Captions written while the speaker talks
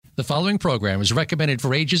The following program is recommended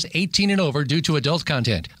for ages 18 and over due to adult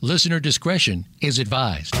content. Listener discretion is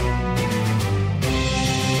advised.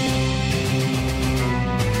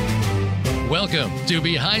 Welcome to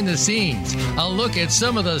Behind the Scenes, a look at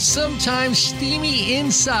some of the sometimes steamy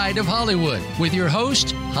inside of Hollywood with your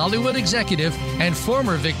host, Hollywood executive, and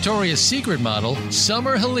former Victoria's Secret model,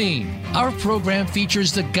 Summer Helene. Our program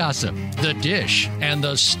features the gossip, the dish, and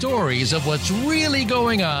the stories of what's really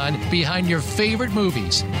going on behind your favorite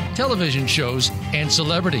movies, television shows, and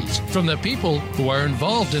celebrities from the people who are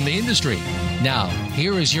involved in the industry. Now,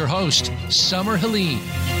 here is your host, Summer Helene.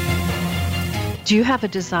 Do you have a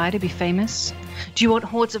desire to be famous? Do you want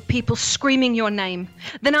hordes of people screaming your name?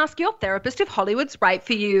 Then ask your therapist if Hollywood's right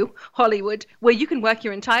for you. Hollywood, where you can work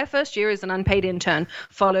your entire first year as an unpaid intern,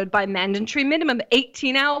 followed by mandatory minimum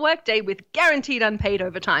 18-hour workday with guaranteed unpaid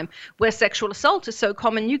overtime, where sexual assault is so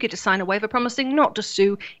common you get to sign a waiver promising not to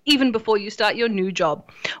sue even before you start your new job.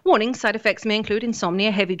 Warning, side effects may include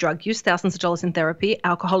insomnia, heavy drug use, thousands of dollars in therapy,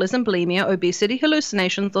 alcoholism, bulimia, obesity,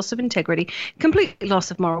 hallucinations, loss of integrity, complete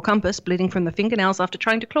loss of moral compass, bleeding from the fingernails after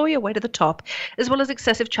trying to claw your way to the top, as well as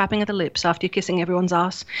excessive chapping of the lips after you're kissing everyone's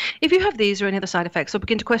ass. If you have these or any other side effects or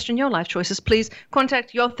begin to question your life choices, please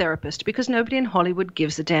contact your therapist, because nobody in Hollywood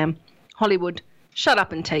gives a damn. Hollywood, shut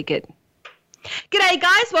up and take it. G'day,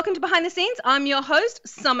 guys. Welcome to Behind the Scenes. I'm your host,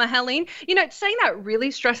 Summer Helene. You know, saying that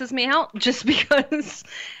really stresses me out just because...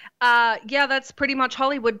 yeah, that's pretty much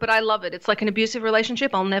Hollywood, but I love it. It's like an abusive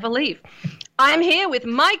relationship. I'll never leave. I'm here with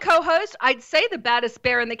my co-host, I'd say the baddest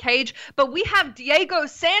bear in the cage, but we have Diego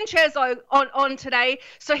Sanchez on today,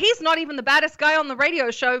 so he's not even the baddest guy on the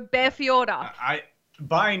radio show, Bear Fiorda.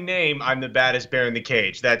 By name, I'm the baddest bear in the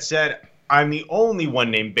cage. That said, I'm the only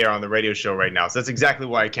one named Bear on the radio show right now, so that's exactly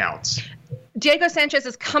why it counts. Diego Sanchez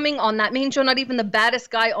is coming on. That means you're not even the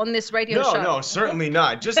baddest guy on this radio show. No, certainly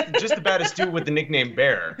not. Just the baddest dude with the nickname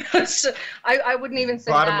Bear. I wouldn't even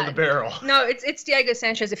say that. Bottom of the barrel. No, it's Diego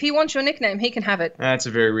Sanchez. If he wants your nickname, he can have it. That's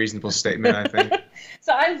a very reasonable statement, I think.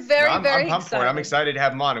 So I'm very I'm pumped excited. for it. I'm excited to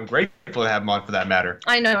have him on. I'm grateful to have him on for that matter.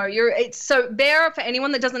 I know. So Bear, for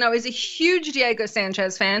anyone that doesn't know, is a huge Diego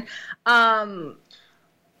Sanchez fan.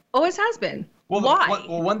 Always has been. Well, why?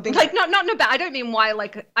 Well, one thing... Like, not bad. I don't mean why.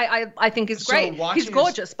 Like, I think he's great. He's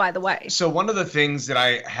gorgeous, by the way. So one of the things that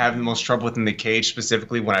I have the most trouble with in the cage,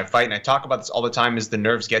 specifically when I fight, and I talk about this all the time, is the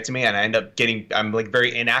nerves get to me, and I end up I'm like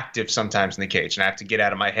very inactive sometimes in the cage, and I have to get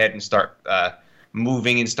out of my head and start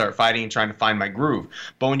moving and start fighting and trying to find my groove.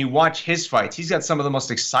 But when you watch his fights, he's got some of the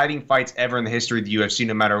most exciting fights ever in the history of the UFC.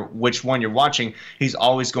 No matter which one you're watching, he's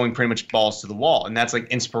always going pretty much balls to the wall, and that's like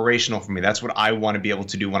inspirational for me. That's what I want to be able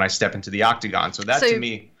to do when I step into the octagon. So to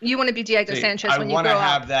me, you want to be Diego Sanchez when you grow up. I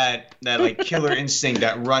want to have that like killer instinct,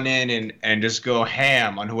 that run in and just go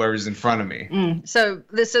ham on whoever's in front of me. So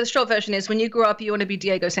the short version is, when you grow up, you want to be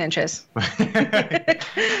Diego Sanchez.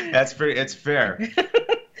 It's fair.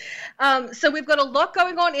 So we've got a lot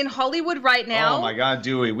going on in Hollywood right now. Oh my God,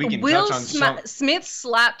 do we? We can Will touch on some... Smith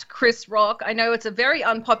slapped Chris Rock. I know it's a very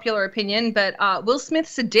unpopular opinion, but Will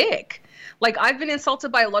Smith's a dick. Like, I've been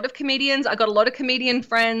insulted by a lot of comedians. I got a lot of comedian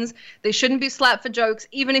friends. They shouldn't be slapped for jokes.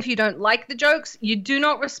 Even if you don't like the jokes, you do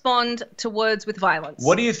not respond to words with violence.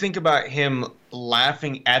 What do you think about him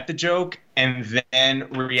laughing at the joke and then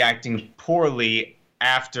reacting poorly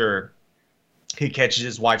after he catches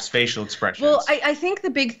his wife's facial expressions? Well, I think the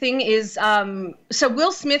big thing is, so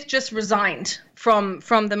Will Smith just resigned from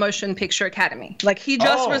the Motion Picture Academy. Like, he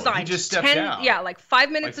just resigned. He just stepped down. Yeah, like 5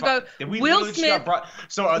 minutes ago. Will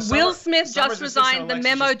Smith just resigned. The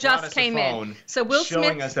memo just came in. So Will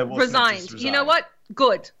Smith resigned. You know what?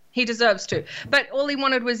 Good. He deserves to. But all he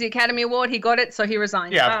wanted was the Academy Award. He got it, so he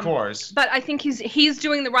resigned. Yeah, of course. But I think he's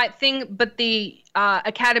doing the right thing, but the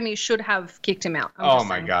Academy should have kicked him out. Oh,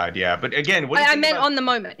 my God, yeah. But again, what do you think I meant on the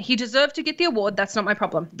moment. He deserved to get the award. That's not my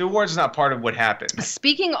problem. The award's not part of what happened.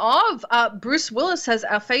 Speaking of, Bruce Willis has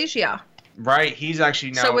aphasia. Right. He's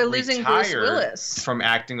actually now so we're losing Bruce Willis from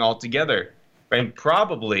acting altogether. And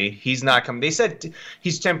probably he's not coming. They said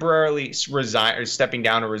he's temporarily stepping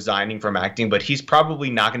down or resigning from acting, but he's probably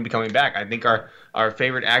not going to be coming back. I think our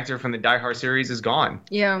favorite actor from the Die Hard series is gone.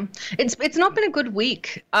 Yeah, it's not been a good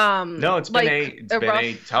week. No, it's been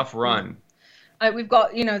a tough run. We've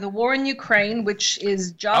got, the war in Ukraine, which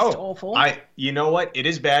is just awful. You know what? It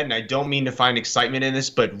is bad, and I don't mean to find excitement in this,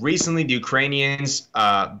 but recently the Ukrainians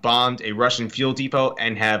bombed a Russian fuel depot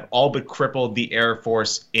and have all but crippled the Air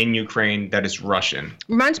Force in Ukraine that is Russian.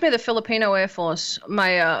 Reminds me of the Filipino Air Force.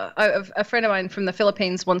 A friend of mine from the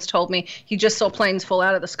Philippines once told me he just saw planes fall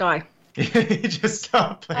out of the sky. Just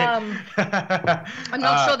stop playing. I'm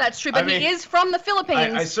not sure that's true, but he is from the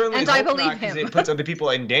Philippines, I certainly and hope I believe not, 'cause him. it puts other people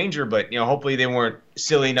in danger, but hopefully they weren't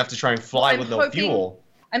silly enough to try and fly with no fuel.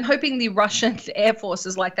 I'm hoping the Russian Air Force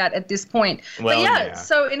is like that at this point. Well, but yeah,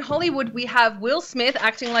 so in Hollywood, we have Will Smith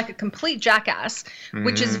acting like a complete jackass,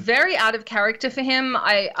 which is very out of character for him.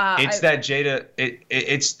 It's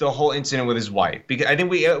the whole incident with his wife. Because I think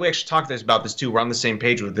we actually talked about this too. We're on the same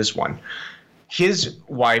page with this one. His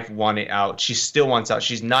wife wanted out. She still wants out.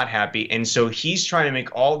 She's not happy. And so he's trying to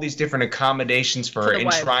make all these different accommodations for her and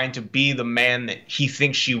trying to be the man that he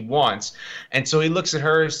thinks she wants. And so he looks at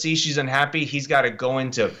her, sees she's unhappy. He's got to go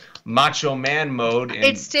into macho man mode. And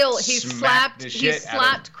he slapped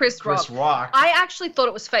Chris Rock. I actually thought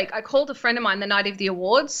it was fake. I called a friend of mine the night of the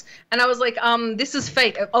awards, and I was like, this is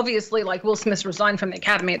fake. Obviously, like, Will Smith resigned from the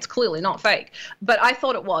Academy. It's clearly not fake. But I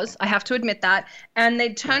thought it was. I have to admit that. And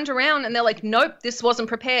they turned around and they're like, nope, this wasn't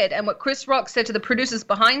prepared. And what Chris Rock said to the producers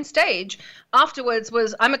behind stage afterwards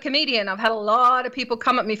was, I'm a comedian. I've had a lot of people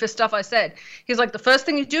come at me for stuff I said. He's like, the first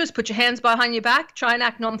thing you do is put your hands behind your back, try and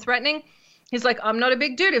act non-threatening. He's like, I'm not a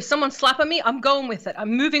big dude. If someone's slapping me, I'm going with it.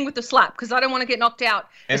 I'm moving with the slap because I don't want to get knocked out,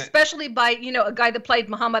 especially by, a guy that played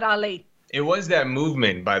Muhammad Ali. It was that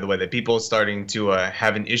movement, by the way, that people are starting to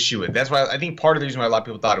have an issue with. That's why I think part of the reason why a lot of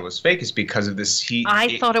people thought it was fake is because of this.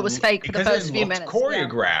 I thought it was fake for the first few minutes.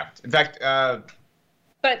 Choreographed. Yeah. In fact,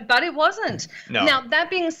 But it wasn't. No. Now, that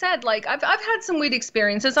being said, like, I've had some weird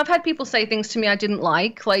experiences. I've had people say things to me I didn't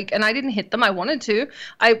like, and I didn't hit them. I wanted to.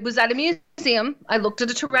 I was at a museum. I looked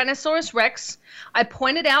at a Tyrannosaurus Rex. I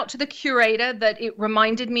pointed out to the curator that it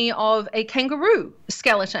reminded me of a kangaroo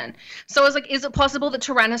skeleton. So I was like, is it possible that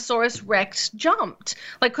Tyrannosaurus Rex jumped?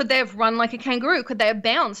 Like, could they have run like a kangaroo? Could they have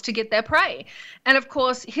bounced to get their prey? And, of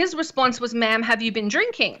course, his response was, ma'am, have you been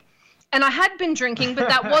drinking? And I had been drinking, but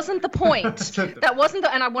that wasn't the point. And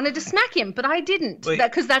I wanted to smack him, but I didn't.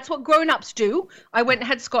 Because that's what grown-ups do. I went and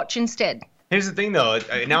had scotch instead. Here's the thing, though.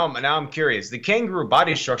 Now I'm curious. The kangaroo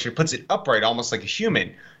body structure puts it upright, almost like a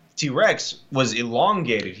human. T-Rex was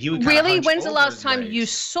elongated. He would really? When's the last time you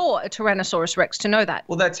saw a Tyrannosaurus Rex to know that?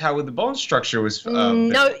 Well, that's how the bone structure was.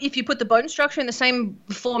 No, if you put the bone structure in the same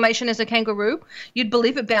formation as a kangaroo, you'd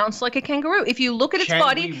believe it bounced like a kangaroo. If you look at its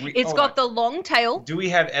body, it's got the long tail. Do we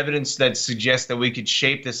have evidence that suggests that we could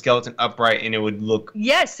shape the skeleton upright and it would look?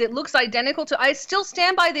 Yes, it looks identical to. I still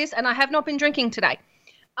stand by this, and I have not been drinking today.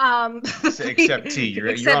 Except tea. You're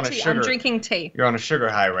on a sugar. I'm drinking tea. You're on a sugar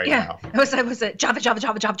high right now. It was a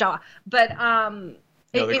Java. But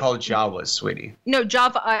no, they call it Jawas, sweetie. No,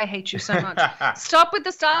 Java. I hate you so much. Stop with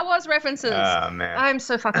the Star Wars references. Oh, man. I'm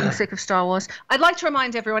so fucking sick of Star Wars. I'd like to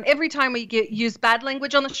remind everyone, every time we use bad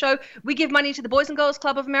language on the show, we give money to the Boys and Girls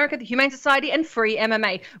Club of America, the Humane Society, and Free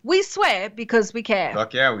MMA. We swear because we care.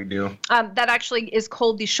 Fuck yeah, we do. That actually is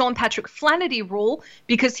called the Sean Patrick Flaherty rule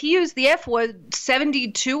because he used the F word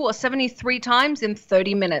 72 or 73 times in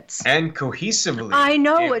 30 minutes. And cohesively. I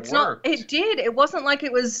know. It worked. It did. It wasn't like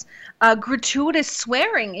it was gratuitous swearing.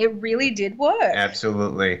 It really did work.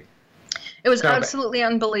 Absolutely. It was absolutely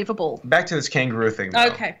unbelievable. Back to this kangaroo thing, though.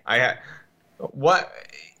 Okay.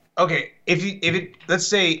 Okay, let's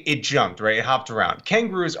say it jumped, right? It hopped around.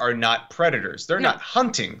 Kangaroos are not predators. They're not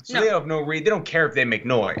hunting. So they have they don't care if they make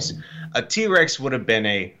noise. A T-Rex would have been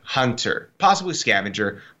a hunter, possibly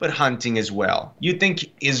scavenger, but hunting as well. You'd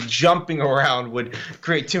think his jumping around would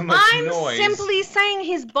create too much noise. I'm simply saying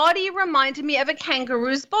his body reminded me of a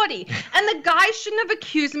kangaroo's body. And the guy shouldn't have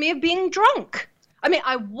accused me of being drunk. I mean,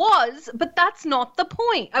 I was, but that's not the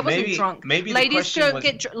point. I wasn't drunk. Maybe ladies don't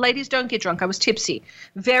get drunk. I was tipsy,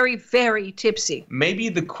 very, very tipsy. Maybe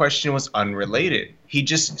the question was unrelated. He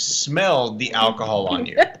just smelled the alcohol on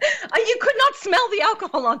you. You could not smell the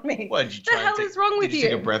alcohol on me. What? The hell is wrong with you? Did you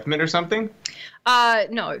take a breath mint or something?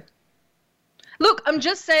 No. Look, I'm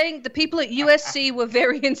just saying the people at USC were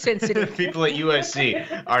very insensitive. People at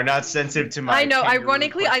USC are not sensitive to my I know.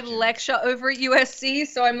 Ironically, question. I lecture over at USC,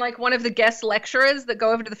 so I'm like one of the guest lecturers that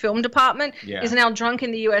go over to the film department is now drunk in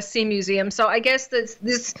the USC museum. So I guess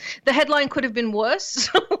the headline could have been worse.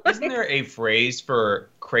 Isn't there a phrase for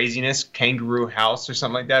craziness, kangaroo house or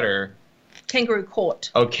something like that, or kangaroo court?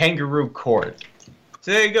 Oh, kangaroo court. So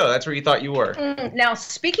there you go. That's where you thought you were. Now,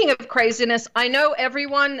 speaking of craziness, I know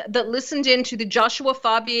everyone that listened into the Joshua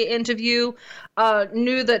Fabia interview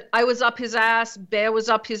knew that I was up his ass, Bear was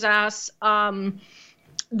up his ass.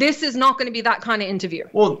 This is not going to be that kind of interview.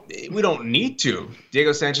 Well, we don't need to.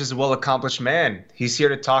 Diego Sanchez is a well-accomplished man. He's here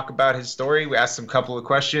to talk about his story. We asked him a couple of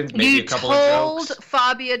questions, maybe a couple of jokes. You told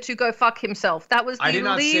Fabia to go fuck himself. That was the least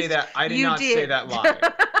I did not say that lie.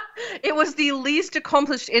 It was the least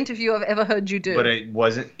accomplished interview I've ever heard you do. But it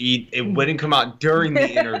wasn't. It wouldn't come out during the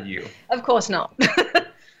interview. Of course not.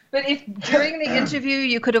 But if during the interview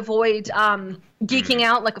you could avoid geeking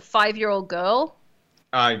out like a 5-year-old girl,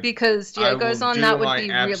 because Diego's on, that would be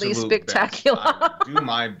really spectacular. I will do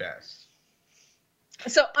my best.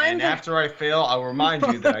 So after I fail, I'll remind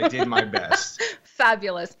you that I did my best.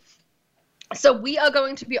 Fabulous. So we are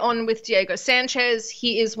going to be on with Diego Sanchez.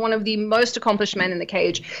 He is one of the most accomplished men in the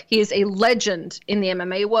cage. He is a legend in the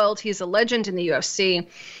MMA world. He is a legend in the UFC.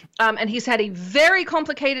 And he's had a very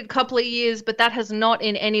complicated couple of years, but that has not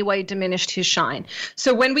in any way diminished his shine.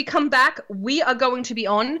 So when we come back, we are going to be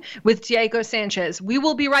on with Diego Sanchez. We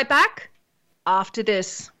will be right back after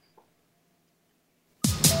this.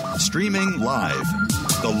 Streaming live,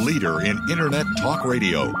 the leader in Internet Talk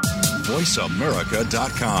Radio,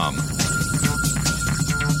 VoiceAmerica.com.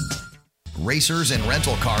 Racers and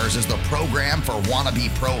Rental Cars is the program for wannabe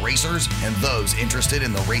pro racers and those interested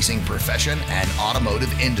in the racing profession and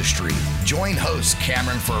automotive industry. Join hosts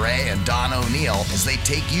Cameron Foray and Don O'Neill as they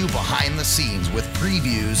take you behind the scenes with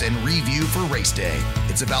previews and review for race day.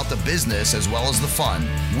 It's about the business as well as the fun.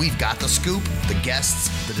 We've got the scoop, the guests,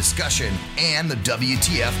 the discussion, and the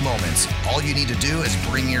WTF moments. All you need to do is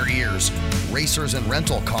bring your ears. Racers and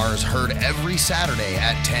Rental Cars heard every Saturday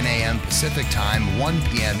at 10 a.m. Pacific Time, 1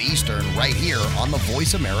 p.m. Eastern, right here on the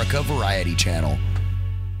Voice America Variety Channel.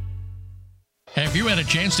 Have you had a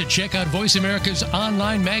chance to check out Voice America's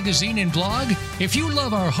online magazine and blog? If you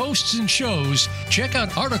love our hosts and shows, check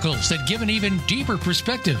out articles that give an even deeper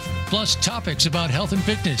perspective, plus topics about health and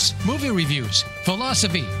fitness, movie reviews,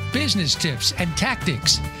 philosophy, business tips and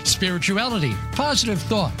tactics, spirituality, positive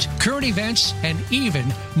thought, current events, and even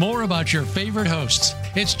more about your favorite hosts.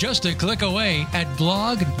 It's just a click away at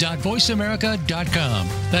blog.voiceamerica.com.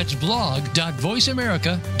 That's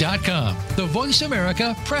blog.voiceamerica.com. The Voice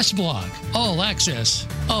America Press Blog. All access,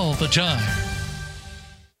 all the time.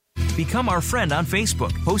 Become our friend on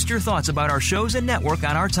Facebook. Post your thoughts about our shows and network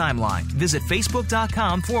on our timeline. Visit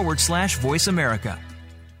facebook.com/Voice America.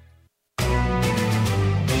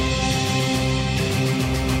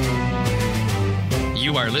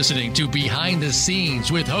 You are listening to Behind the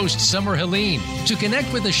Scenes with host Summer Helene. To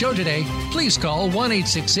connect with the show today, please call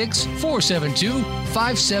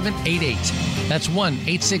 1-866-472-5788. That's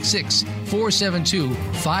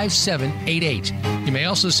 1-866-472-5788. You may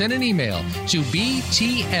also send an email to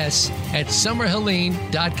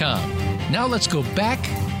bts@summerhelene.com. Now let's go back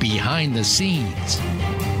behind the scenes.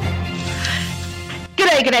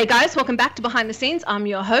 G'day guys, welcome back to Behind the Scenes. I'm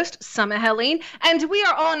your host, Summer Helene, and we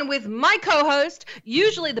are on with my co-host,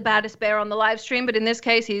 usually the baddest bear on the live stream, but in this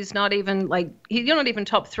case, he's not even you're not even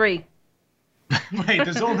top 3. Wait,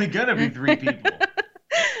 there's only gonna be 3 people.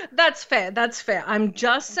 That's fair. I'm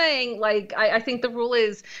just saying, I think the rule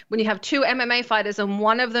is when you have 2 MMA fighters and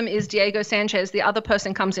one of them is Diego Sanchez, the other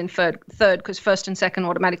person comes in third because first and second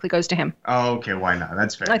automatically goes to him. Oh, okay. Why not?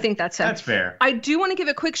 That's fair. I think that's fair. That's fair. I do want to give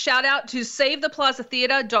a quick shout out to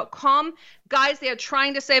SaveThePlazaTheater.com. Guys, they are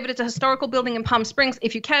trying to save it. It's a historical building in Palm Springs.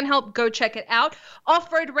 If you can help, go check it out.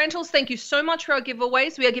 Off-Road Rentals, thank you so much for our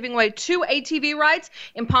giveaways. We are giving away 2 ATV rides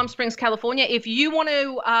in Palm Springs, California. If you want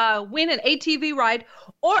to win an ATV ride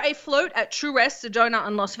or a float at True Rest, Sedona,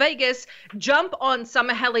 and Las Vegas, jump on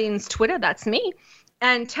Summer Helene's Twitter, that's me,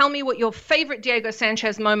 and tell me what your favorite Diego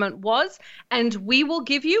Sanchez moment was. And we will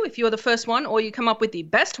give you, if you're the first one or you come up with the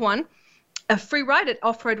best one, a free ride at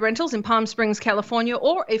Off-Road Rentals in Palm Springs, California,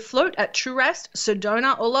 or a float at True Rest,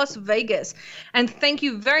 Sedona, or Las Vegas. And thank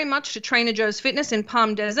you very much to Trainer Joe's Fitness in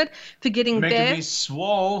Palm Desert for getting making there. Me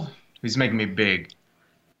swole. He's making me big.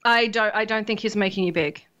 I don't think he's making you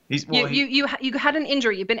big. You had an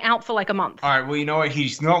injury. You've been out for like a month. All right. Well, you know what?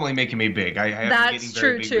 He's normally making me big. I have been getting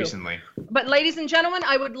very big recently. But ladies and gentlemen,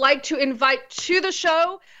 I would like to invite to the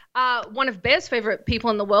show one of Bear's favorite people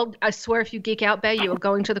in the world. I swear, if you geek out, Bear, you are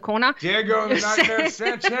going to the corner. Diego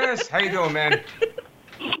Sanchez. How you doing, man?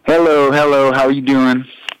 Hello. How are you doing?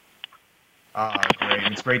 Great.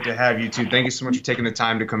 It's great to have you, too. Thank you so much for taking the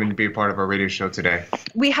time to come and be a part of our radio show today.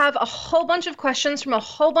 We have a whole bunch of questions from a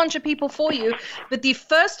whole bunch of people for you, but the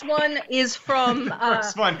first one is from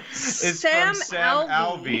Sam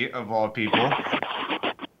Alvey, of all people.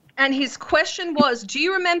 And his question was, do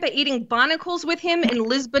you remember eating barnacles with him in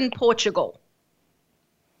Lisbon, Portugal?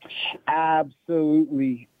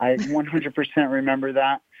 Absolutely. I 100% remember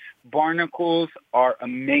that. Barnacles are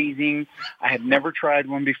amazing. I had never tried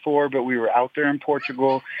one before, but we were out there in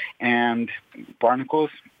Portugal, and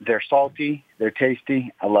barnacles, they're salty, they're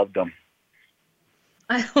tasty. I love them.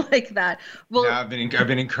 I like that. Well, yeah, I've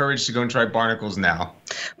been encouraged to go and try barnacles now.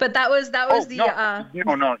 But that was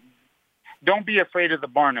No. don't be afraid of the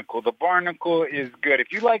barnacle. The barnacle is good.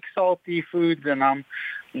 If you like salty foods, and I'm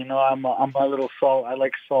a little salt. I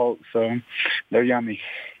like salt, so they're yummy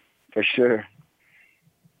for sure.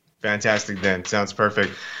 Fantastic, then. Sounds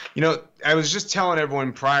perfect. I was just telling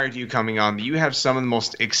everyone prior to you coming on that you have some of the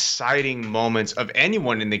most exciting moments of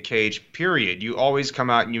anyone in the cage, period. You always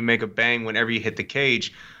come out and you make a bang whenever you hit the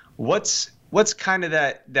cage. What's kind of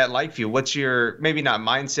that like for you? What's your, maybe not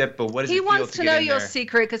mindset, but what does it feel to get in there? He wants to know your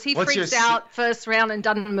secret because he freaks out first round and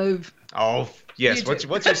doesn't move. Oh, yes. What's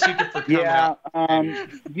your secret for coming out?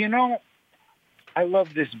 I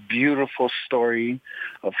love this beautiful story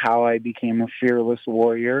of how I became a fearless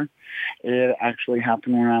warrior. It actually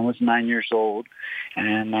happened when I was 9 years old,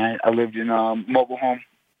 and I lived in a mobile home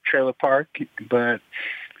trailer park. But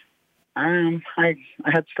I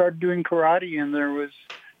had started doing karate, and there was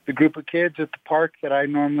the group of kids at the park that I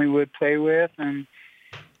normally would play with. And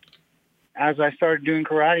as I started doing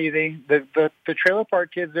karate, the trailer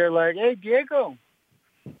park kids, they're like, "Hey, Diego,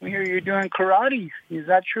 we hear you're doing karate. Is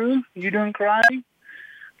that true? You doing karate?"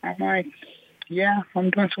 I'm like, "Yeah, I'm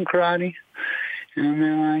doing some karate." And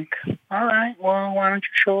they're like, "All right, well, why don't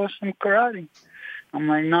you show us some karate?" I'm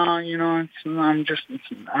like, "No, let's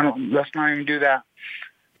not even do that."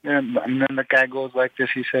 And then the guy goes like this.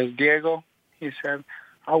 He says, "Diego," he said,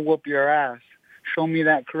 "I'll whoop your ass. Show me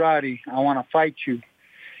that karate. I want to fight you."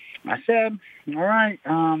 I said, "All right,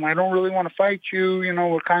 I don't really want to fight you.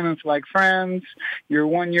 We're kind of like friends. You're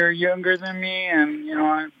 1 year younger than me, and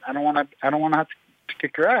I don't want to have to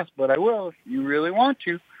kick your ass, but I will if you really want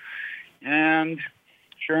to." And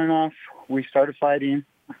sure enough, we started fighting.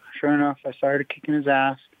 Sure enough, I started kicking his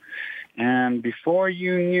ass, and before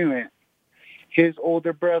you knew it, his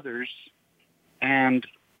older brothers and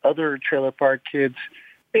other trailer park kids,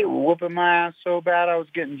 they were whooping my ass so bad I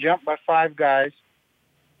was getting jumped by 5 guys.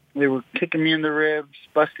 They were kicking me in the ribs,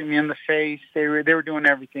 busting me in the face. They were doing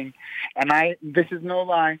everything. And this is no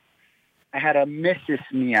lie, I had a Mrs.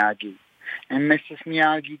 Miyagi. And Mrs.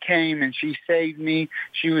 Miyagi came and she saved me.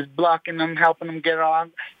 She was blocking them, helping them get off.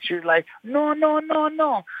 She was like, "No.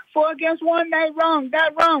 4 against 1,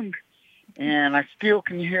 that wrong. And I still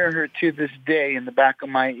can hear her to this day in the back of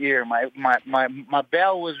my ear. My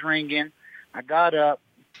bell was ringing. I got up.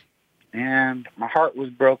 And my heart was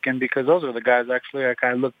broken because those are the guys actually like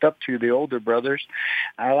I looked up to, the older brothers.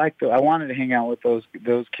 I wanted to hang out with those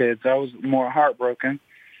kids. I was more heartbroken.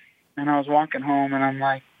 And I was walking home and I'm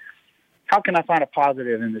like, how can I find a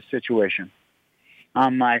positive in this situation?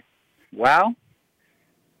 I'm like, well,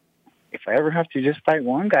 if I ever have to just fight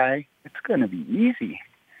one guy, it's going to be easy.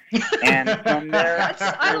 And from there,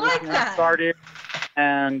 I like that. Started,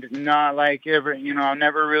 and not like ever, I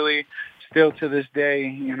never really. Still to this day,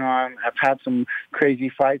 I've had some crazy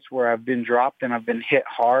fights where I've been dropped and I've been hit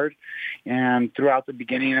hard. And throughout the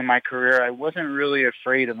beginning of my career, I wasn't really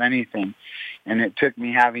afraid of anything. And it took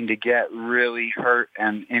me having to get really hurt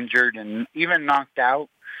and injured and even knocked out.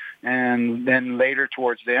 And then later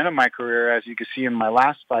towards the end of my career, as you can see in my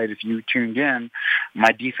last fight, if you tuned in,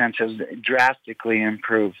 my defense has drastically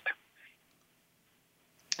improved.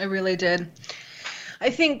 I really did. I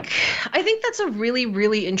think that's a really,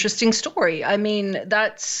 really interesting story. I mean,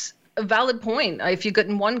 that's a valid point. If you're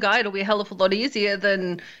getting one guy, it'll be a hell of a lot easier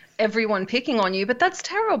than everyone picking on you. But that's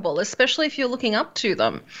terrible, especially if you're looking up to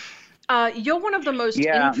them. You're one of the most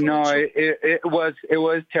influential. No, it was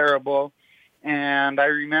terrible. And I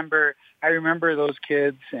remember those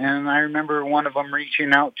kids, and I remember one of them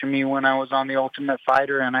reaching out to me when I was on The Ultimate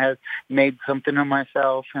Fighter, and I had made something of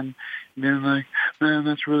myself, and being like, "Man,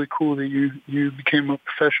 that's really cool that you became a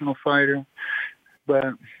professional fighter."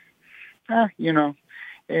 But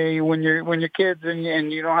hey, when you're kids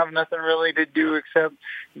and you don't have nothing really to do except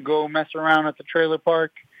go mess around at the trailer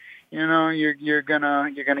park, you're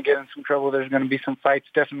gonna get in some trouble. There's gonna be some fights,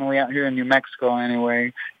 definitely out here in New Mexico.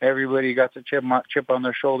 Anyway, everybody got the chip on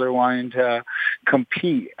their shoulder wanting to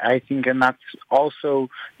compete. I think, and that's also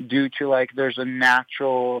due to like there's a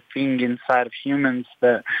natural thing inside of humans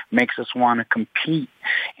that makes us want to compete,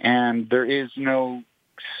 and there is no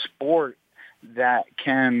sport that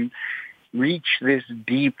can reach this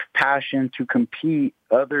deep passion to compete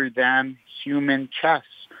other than human chess.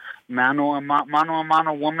 Mano a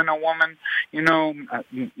mano, woman a woman,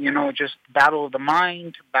 just battle of the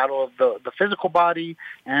mind, battle of the physical body,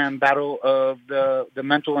 and battle of the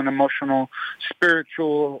mental and emotional,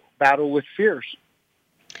 spiritual battle with fears.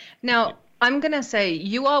 Now, I'm going to say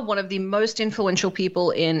you are one of the most influential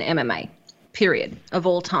people in MMA, period, of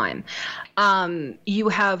all time. You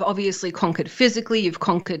have obviously conquered physically, you've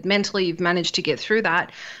conquered mentally, you've managed to get through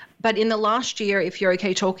that. But in the last year, if you're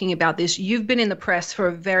okay talking about this, you've been in the press for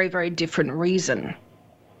a very, very different reason.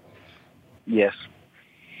 Yes.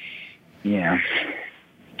 Yeah.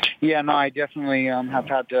 Yeah, no, I definitely have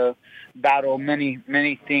had to battle many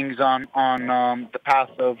things on the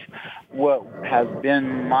path of what has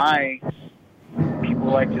been my,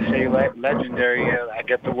 people like to say legendary. I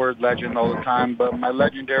get the word legend all the time, but my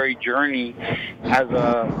legendary journey as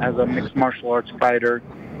a mixed martial arts fighter,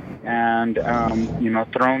 and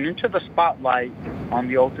thrown into the spotlight on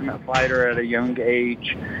The Ultimate Fighter at a young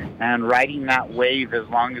age, and riding that wave as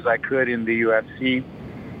long as I could in the UFC.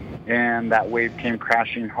 And that wave came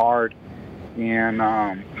crashing hard in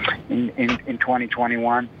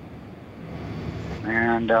 2021.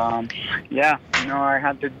 And I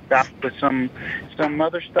had to battle with some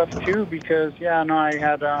other stuff too, because I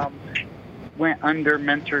had went under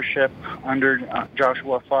mentorship under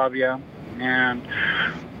Joshua Fabia, and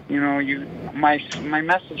my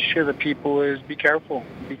message to the people is be careful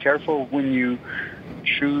when you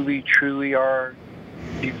truly are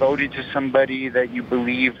devoted to somebody that you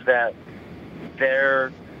believe that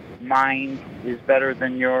their mind is better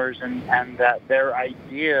than yours, and that their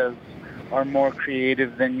ideas are more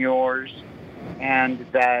creative than yours, and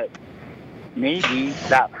that maybe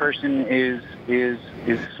that person is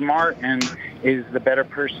smart and is the better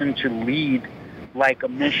person to lead like a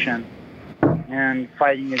mission. And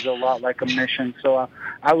fighting is a lot like a mission. So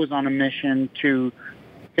I was on a mission to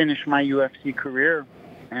finish my UFC career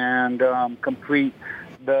and complete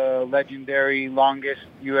the legendary longest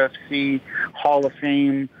UFC Hall of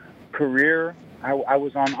Fame career. I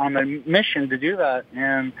was on a mission to do that,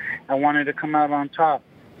 and I wanted to come out on top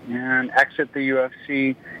and exit the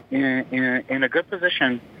UFC in a good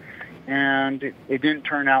position. And it didn't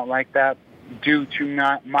turn out like that due to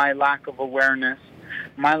my lack of awareness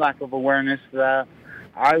that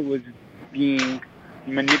I was being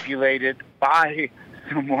manipulated by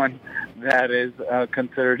someone that is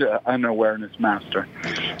considered an awareness master.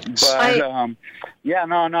 But I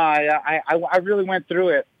really went through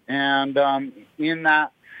it, and in the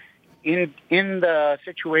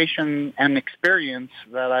situation and experience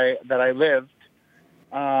that I lived,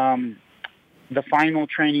 the final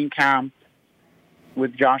training camp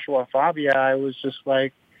with Joshua Fabia, I was just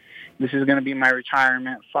like, this is going to be my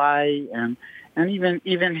retirement fight, and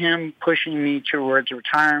even him pushing me towards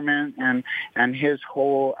retirement, and his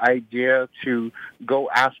whole idea to go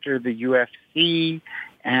after the UFC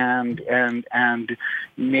and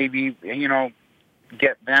maybe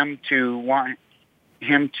get them to want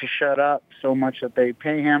him to shut up so much that they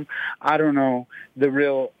pay him. I don't know the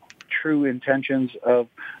real true intentions of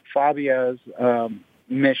Fabia's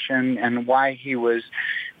mission and why he was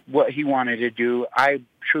what he wanted to do. I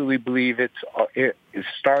truly believe it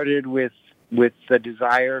started with the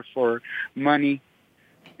desire for money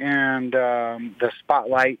and the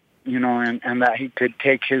spotlight, and that he could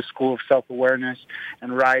take his school of self-awareness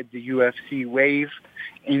and ride the UFC wave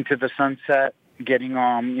into the sunset, getting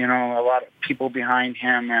a lot of people behind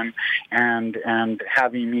him, and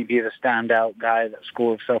having me be the standout guy that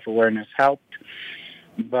school of self-awareness helped.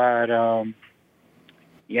 But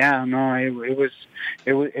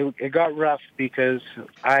it got rough, because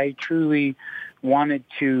I truly wanted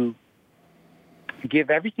to give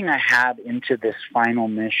everything I had into this final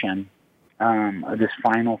mission, this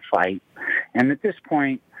final fight. And at this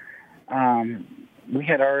point, we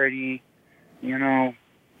had already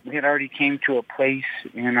came to a place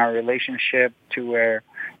in our relationship to where,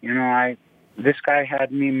 this guy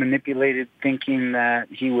had me manipulated, thinking that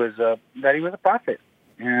he was a prophet.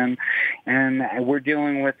 And we're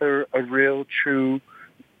dealing with a real, true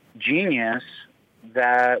genius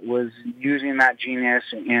that was using that genius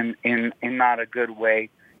in not a good way,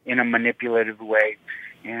 in a manipulative way,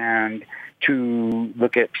 and to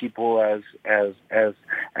look at people as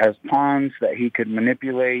pawns that he could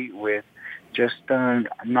manipulate with just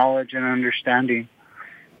knowledge and understanding.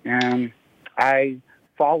 And I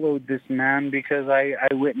followed this man because I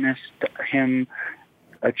witnessed him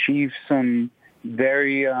achieve some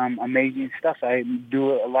very amazing stuff. I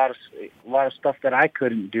do a lot of stuff that I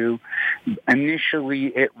couldn't do. Initially,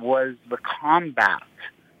 it was the combat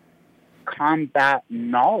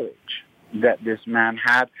knowledge that this man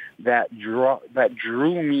had that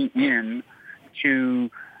drew me in to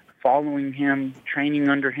following him, training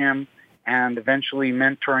under him, and eventually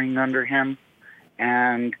mentoring under him,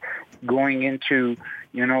 and going into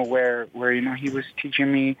where he was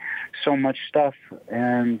teaching me so much stuff,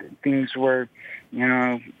 and things were,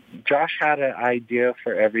 Josh had an idea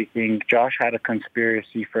for everything. Josh had a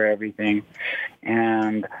conspiracy for everything.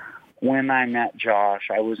 And when I met Josh,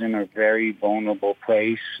 I was in a very vulnerable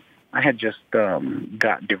place. I had just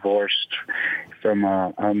got divorced from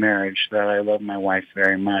a marriage that I love my wife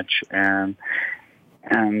very much, and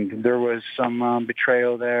and there was some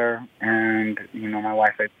betrayal there, and my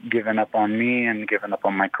wife had given up on me and given up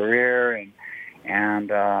on my career, and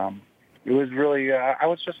it was really I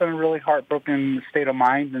was just in a really heartbroken state of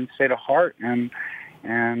mind and state of heart, and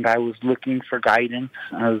I was looking for guidance.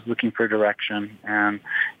 I was looking for direction, and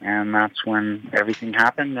that's when everything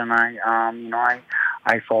happened, and I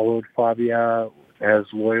followed Fabia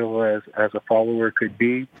as loyal as a follower could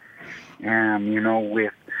be, and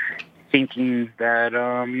with thinking that,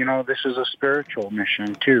 this is a spiritual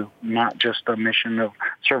mission too, not just a mission of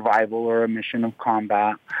survival or a mission of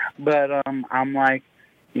combat. But I'm like,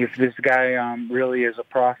 if this guy really is a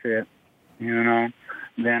prophet, then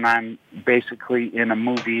I'm basically in a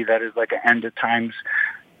movie that is like an end of times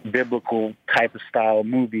biblical type of style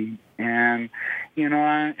movie. And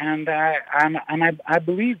I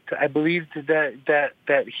believed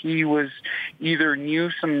that he was either knew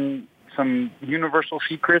some universal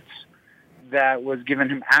secrets that was giving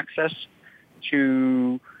him access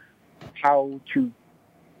to how to.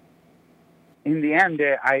 In the end,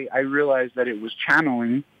 I realized that it was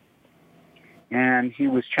channeling, and he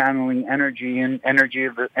was channeling energies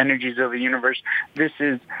of the universe. This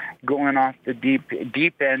is going off the deep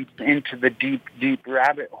end into the deep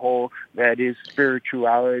rabbit hole that is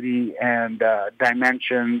spirituality and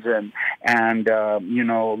dimensions and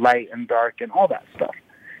light and dark and all that stuff.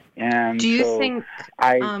 And do you so think?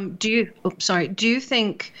 Do you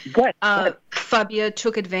think Fabia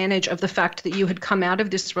took advantage of the fact that you had come out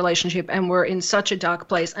of this relationship and were in such a dark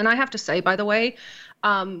place? And I have to say, by the way,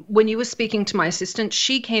 when you were speaking to my assistant,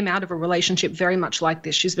 she came out of a relationship very much like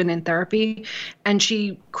this. She's been in therapy, and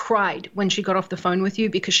she cried when she got off the phone with you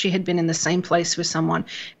because she had been in the same place with someone,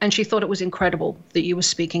 and she thought it was incredible that you were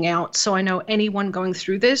speaking out. So I know anyone going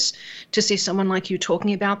through this, to see someone like you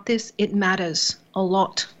talking about this, it matters a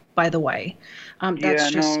lot. By the way,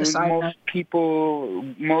 that's just a side note.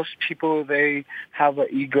 Most people, they have an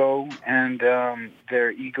ego, and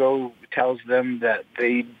their ego tells them that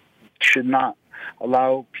they should not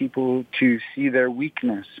allow people to see their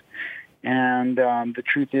weakness. And the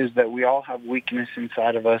truth is that we all have weakness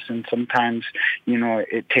inside of us, and sometimes,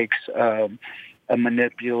 it takes a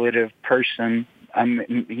manipulative person,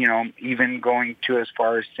 even going to as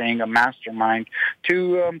far as saying a mastermind,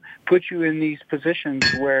 to put you in these positions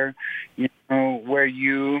where you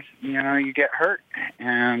get hurt.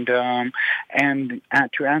 And to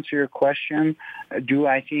answer your question, do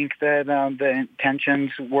I think that the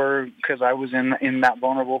intentions were because I was in that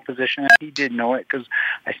vulnerable position? He did know it because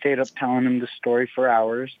I stayed up telling him the story for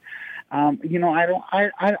hours. I'll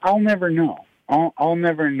never know. I'll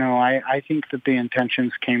never know. I think that the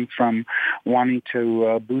intentions came from wanting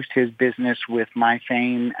to boost his business with my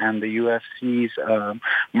fame and the UFC's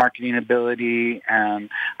marketing ability, and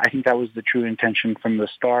I think that was the true intention from the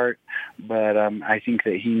start. But I think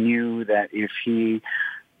that he knew that if he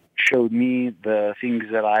showed me the things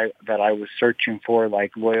that I was searching for,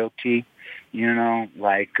 like loyalty,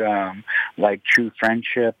 like true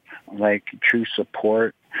friendship, like true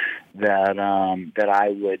support, that I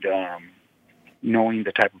would. Knowing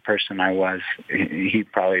the type of person I was, he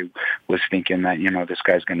probably was thinking that, this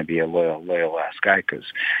guy's going to be a loyal ass guy because,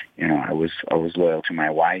 I was loyal to my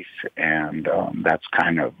wife, and that's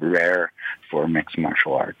kind of rare for mixed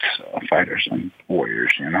martial arts fighters and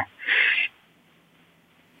warriors,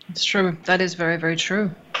 It's true. That is very, very true.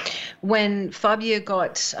 When Fabia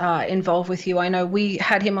got involved with you, I know we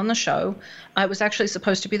had him on the show. It was actually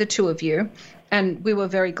supposed to be the two of you, and we were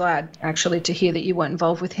very glad, actually, to hear that you weren't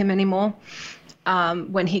involved with him anymore.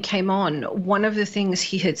 When he came on, one of the things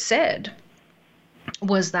he had said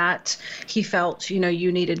was that he felt,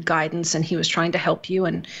 you needed guidance, and he was trying to help you,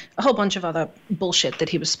 and a whole bunch of other bullshit that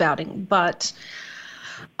he was spouting. But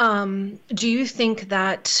do you think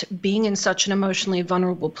that being in such an emotionally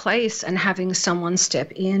vulnerable place and having someone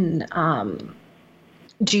step in,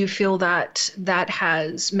 do you feel that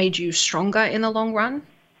has made you stronger in the long run?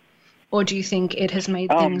 Or do you think it has made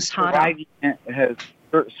things harder?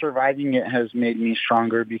 Surviving it has made me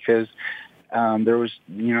stronger because there was,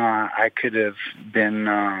 I could have been,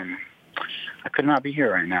 I could not be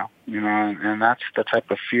here right now, and that's the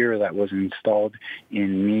type of fear that was installed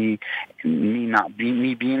in me.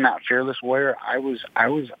 Me being that fearless warrior, I was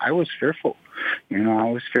fearful.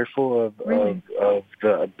 I was fearful of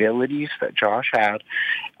the abilities that Josh had,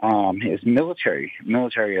 his military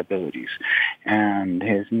abilities, and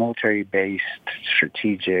his military-based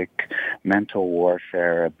strategic mental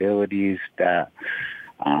warfare abilities that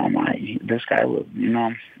this guy would,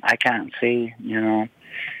 I can't say,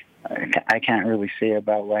 I can't really say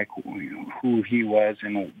about like who he was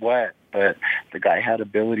and what but the guy had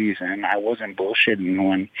abilities, and I wasn't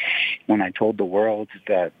bullshitting when I told the world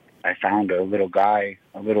that I found a little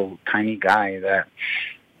tiny guy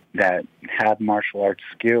that had martial arts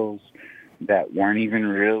skills that weren't even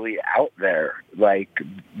really out there. Like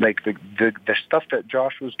the stuff that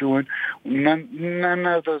Josh was doing, none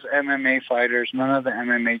of those MMA fighters, none of the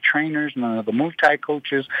MMA trainers, none of the Muay Thai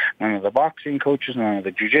coaches, none of the boxing coaches, none of the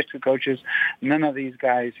jiu-jitsu coaches, none of these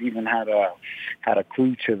guys even had a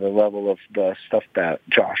clue to the level of the stuff that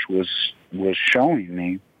Josh was showing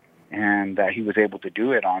me, and that he was able to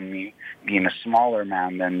do it on me, being a smaller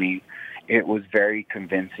man than me. It was very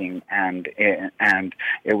convincing, and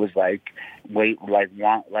it was like waving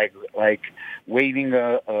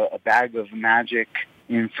a bag of magic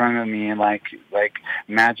in front of me, and like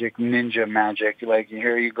magic, ninja magic. Like,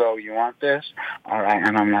 here you go. You want this? All right.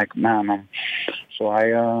 And I'm like, man. So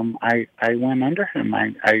I went under him.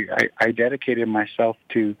 I dedicated myself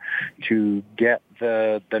to get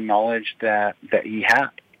the knowledge that he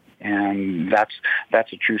had. And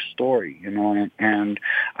that's a true story, you know. And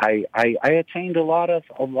I attained a lot of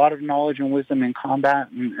knowledge and wisdom in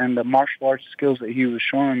combat, and the martial arts skills that he was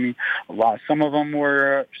showing me. Some of them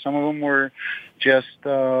were just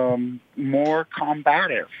more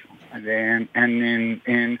combative. And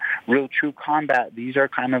in real true combat, these are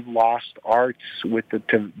kind of lost arts with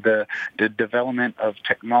the development of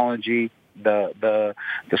technology. The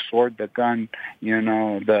sword, the gun,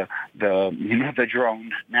 the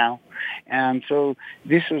drone now. And so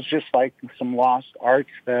this was just like some lost arts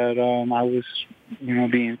that I was,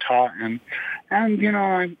 being taught, and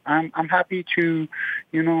I'm happy to,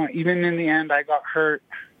 even in the end I got hurt,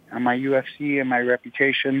 and my UFC and my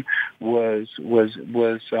reputation was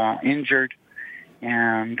injured.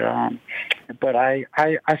 And but I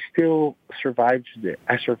still survived it.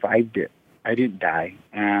 I survived it. I didn't die,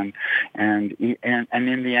 and in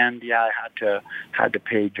the end, yeah, I had to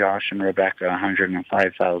pay Josh and Rebecca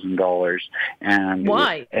 $105,000, and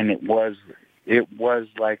why? It was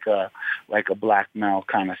like a blackmail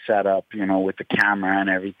kind of setup, with the camera and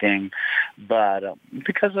everything, but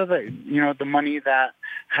because of the money that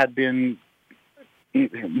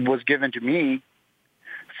was given to me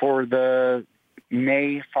for the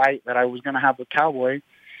May fight that I was going to have with Cowboy.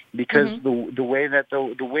 Because the way that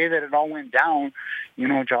it all went down,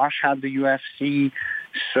 Josh had the UFC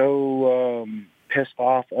so pissed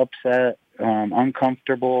off, upset,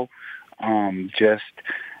 uncomfortable. Just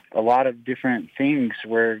a lot of different things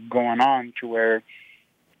were going on to where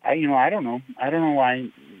I don't know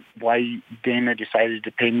why Dana decided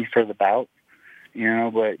to pay me for the bout,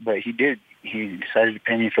 but he did. He decided to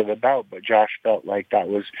pay me for the bout, but Josh felt like that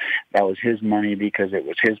was his money because it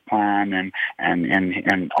was his plan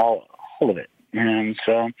and all of it. And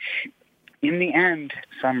so in the end,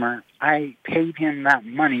 Summer, I paid him that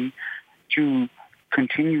money to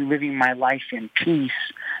continue living my life in peace,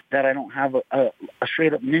 that I don't have a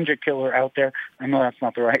straight up ninja killer out there. I know that's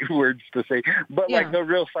not the right words to say, but yeah. like a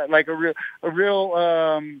real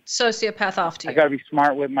sociopath after you. I got to be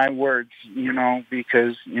smart with my words,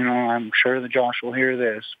 because I'm sure that Josh will hear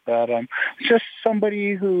this, but just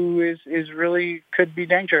somebody who is really could be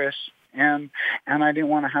dangerous. And I didn't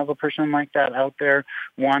want to have a person like that out there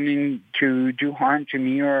wanting to do harm to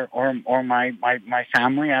me or my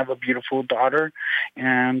family. I have a beautiful daughter,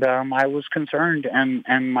 and I was concerned,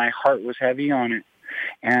 and my heart was heavy on it.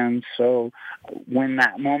 And so when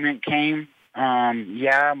that moment came,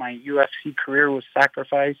 my UFC career was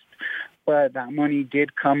sacrificed, but that money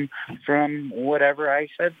did come from whatever I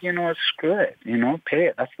said, screw it, pay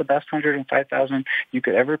it. That's the best $105,000 you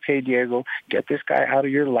could ever pay, Diego. Get this guy out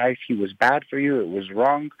of your life. He was bad for you. It was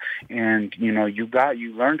wrong. And, you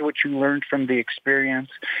learned what you learned from the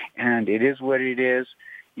experience, and it is what it is,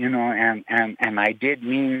 and I did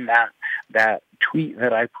mean that tweet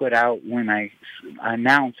that I put out when I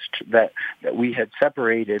announced that we had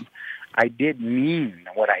separated. I did mean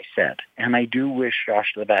what I said, and I do wish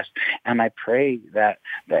Josh the best, and I pray that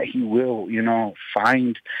he will,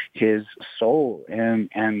 find his soul, and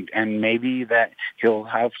maybe that he'll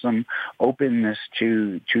have some openness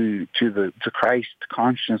to the Christ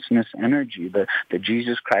consciousness energy, the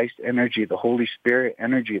Jesus Christ energy, the Holy Spirit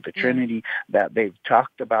energy, the Trinity that they've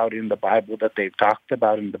talked about in the Bible, that they've talked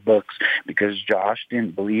about in the books, because Josh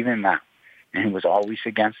didn't believe in that. And he was always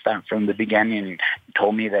against that from the beginning. He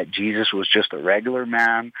told me that Jesus was just a regular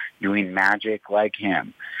man doing magic like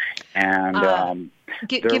him. And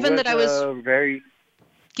given that I was raised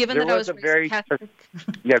Catholic,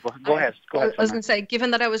 yeah, go ahead. I was going to say,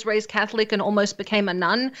 given that I was raised Catholic and almost became a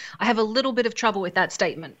nun, I have a little bit of trouble with that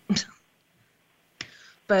statement.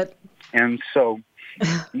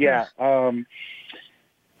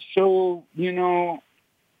 So,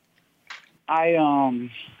 I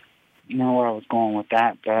know where I was going with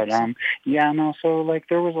that, but so like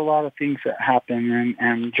there was a lot of things that happened,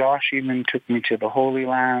 and Josh even took me to the Holy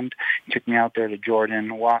Land, took me out there to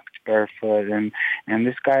Jordan, walked barefoot, and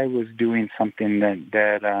this guy was doing something that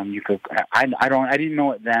you could I didn't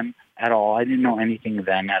know it then at all. I didn't know anything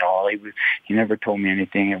then at all. He never told me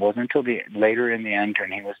anything. It wasn't until later in the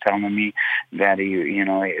intern he was telling me that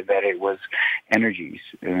that it was energies.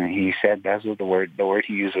 He said that's what the word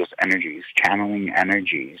he used was energies, channeling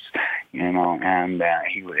energies,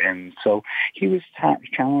 and so he was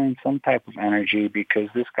channeling some type of energy because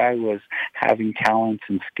this guy was having talents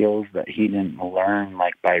and skills that he didn't learn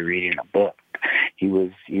like by reading a book. He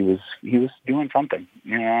was doing something,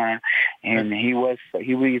 and he was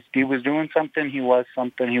doing something. He was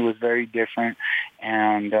something. He was very different,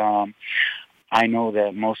 and I know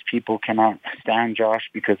that most people cannot stand Josh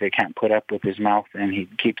because they can't put up with his mouth, and he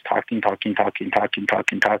keeps talking, doesn't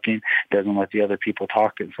let the other people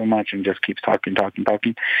talk so much, and just keeps talking.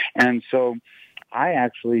 And so I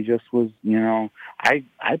actually just was, I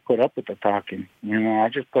put up with the talking. I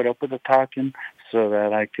just put up with the talking so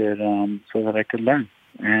that I could learn.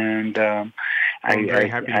 And I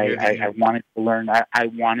wanted to learn. I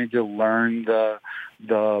wanted to learn the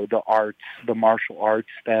arts, the martial arts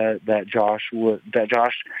that Josh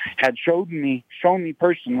had shown me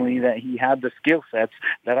personally, that he had the skill sets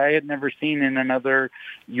that I had never seen in another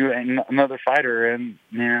fighter, and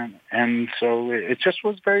so it just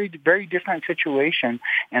was very, very different situation.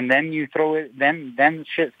 And then you throw it, then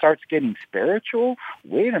shit starts getting spiritual.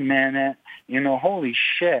 Wait a minute, holy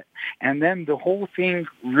shit! And then the whole thing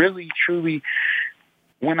really, truly,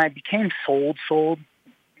 when I became sold.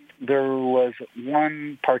 There was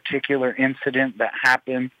one particular incident that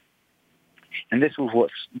happened, and this was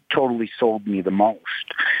what totally sold me the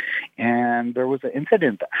most. And there was an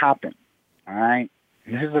incident that happened, all right?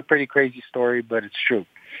 This is a pretty crazy story, but it's true.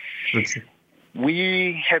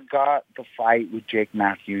 We had got the fight with Jake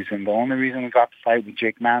Matthews, and the only reason we got the fight with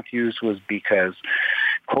Jake Matthews was because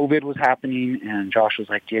COVID was happening, and Josh was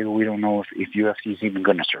like, Diego, we don't know if UFC is even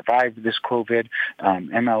going to survive this COVID.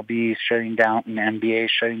 MLB is shutting down, and NBA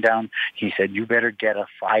is shutting down. He said, you better get a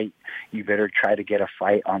fight. You better try to get a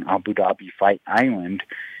fight on Abu Dhabi Fight Island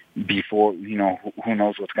before, who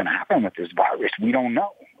knows what's going to happen with this virus. We don't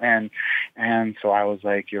know. And so I was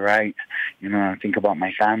like, you're right. Think about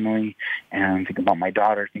my family and think about my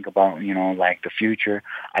daughter, think about, like the future.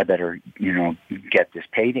 I better, get this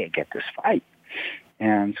payday, get this fight.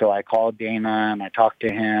 And so I called Dana and I talked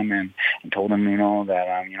to him and told him, that,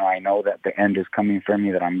 I know that the end is coming for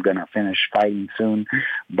me, that I'm going to finish fighting soon.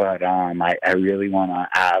 But I really want to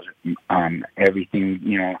add everything,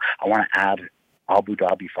 I want to add Abu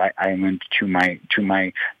Dhabi Fight Island to my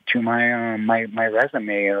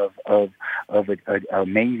resume of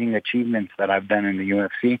amazing achievements that I've done in the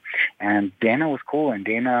UFC. And Dana was cool, and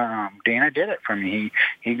Dana did it for me.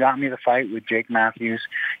 He got me the fight with Jake Matthews,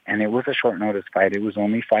 and it was a short notice fight. It was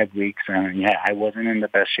only 5 weeks, and I wasn't in the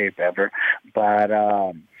best shape ever, but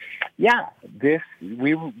we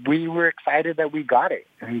were excited that we got it.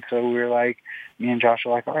 And so we were like, me and Josh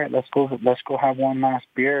were like, all right, let's go have one last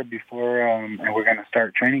beer before and we're going to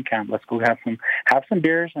start training camp. Let's go have some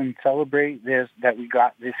beers and celebrate that we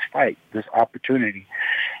got this fight, this opportunity.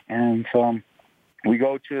 And so we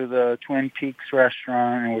go to the Twin Peaks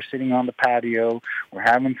restaurant, and we're sitting on the patio. We're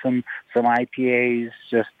having some IPAs,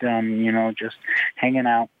 just hanging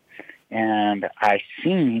out. And I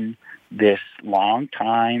seen this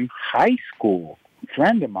longtime high school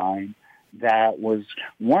friend of mine that was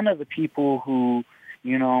one of the people who,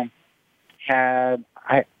 I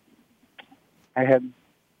had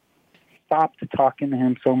stopped talking to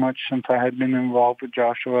him so much since I had been involved with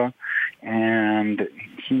Joshua, and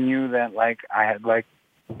he knew that I had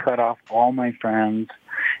cut off all my friends,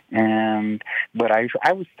 but I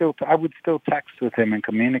would still text with him and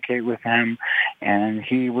communicate with him, and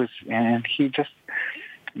he just,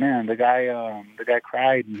 man, the guy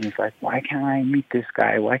cried, and he's like, why can't I meet this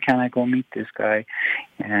guy? Why can't I go meet this guy?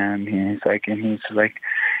 And he's like, I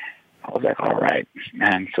was like, all right.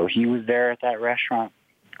 And so he was there at that restaurant,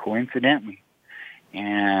 coincidentally.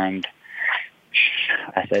 And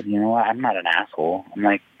I said, you know what? I'm not an asshole. I'm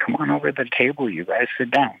like, come on over to the table, you guys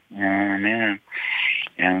sit down.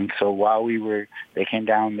 And so while they came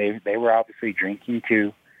down, they were obviously drinking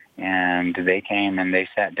too. And they came and they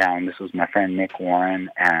sat down. This was my friend Nick Warren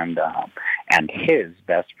and his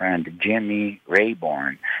best friend Jimmy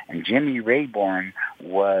Rayborn. And Jimmy Rayborn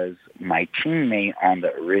was my teammate on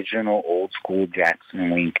the original old school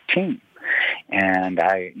Jackson Link team. And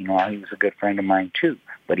he was a good friend of mine too,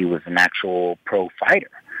 but he was an actual pro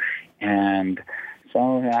fighter. And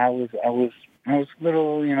so I was a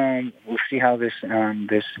little, we'll see how this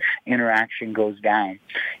interaction goes down.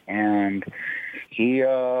 And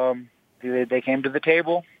they came to the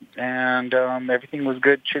table, and everything was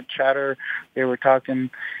good, chit chatter. They were talking,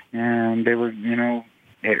 and they were,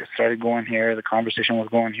 it started going here. The conversation was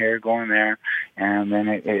going here, going there, and then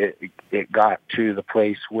it got to the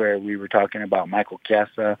place where we were talking about Michael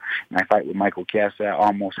Chiesa, my fight with Michael Chiesa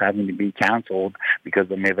almost having to be canceled because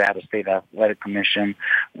the Nevada State Athletic Commission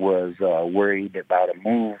was worried about a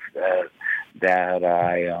move that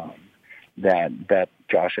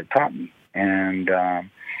Josh had taught me, and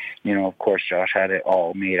of course, Josh had it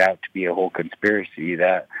all made out to be a whole conspiracy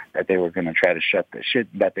that they were going to try to shut the shit,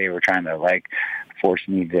 that they were trying to force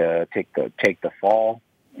me to take the fall,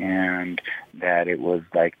 and that it was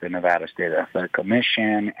the Nevada State Athletic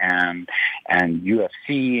Commission and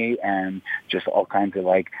UFC and just all kinds of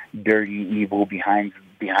dirty, evil behind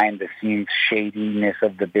the scenes shadiness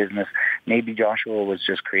of the business. Maybe Joshua was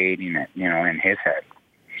just creating it, in his head,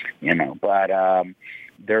 but.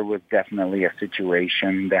 There was definitely a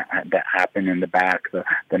situation that happened in the back. The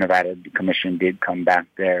Nevada Commission did come back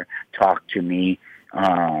there, talk to me,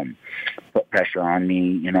 put pressure on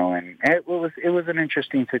me, and it was an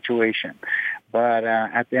interesting situation. But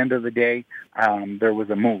at the end of the day, there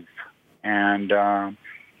was a move, and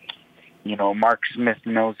Mark Smith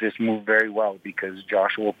knows this move very well because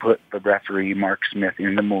Joshua put the referee Mark Smith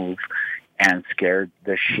in the move and scared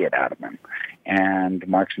the shit out of him. And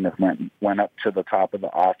Mark Smith went up to the top of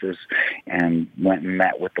the office and went and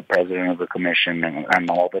met with the president of the commission and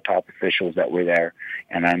all the top officials that were there.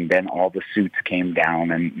 And then all the suits came down,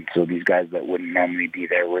 and so these guys that wouldn't normally be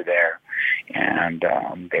there were there. And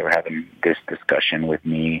they were having this discussion with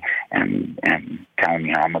me and telling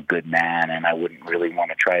me how I'm a good man and I wouldn't really want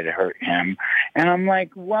to try to hurt him. And I'm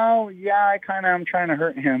like, well, yeah, I kind of am trying to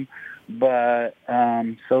hurt him. But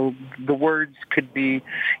so the words could be,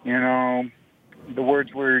 the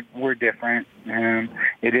words were different, and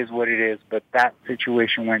it is what it is. But that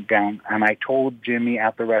situation went down, and I told Jimmy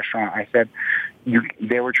at the restaurant, I said,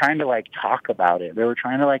 they were trying to talk about it. They were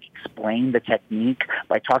trying to explain the technique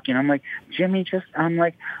by talking. I'm like, Jimmy, I'm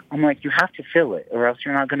like, you have to feel it, or else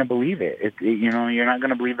you're not going to believe it. You're not going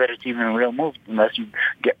to believe that it's even a real move unless you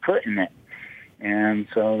get put in it. And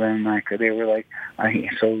so then they were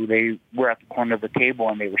so they were at the corner of the table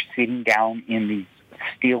and they were sitting down in these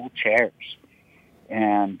steel chairs.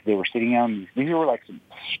 And they were sitting down, these were some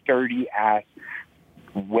sturdy ass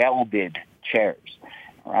welded chairs,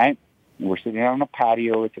 all right? We're sitting on a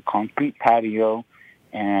patio, it's a concrete patio,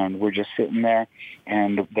 and we're just sitting there,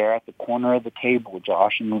 and they're at the corner of the table,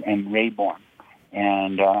 Josh and Rayborn.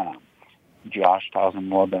 And Josh tells him,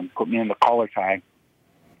 well, then put me in the collar tie.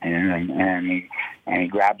 And he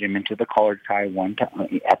grabbed him into the collar tie one time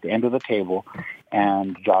at the end of the table,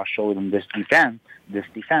 and Josh showed him this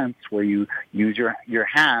defense where you use your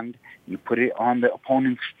hand, you put it on the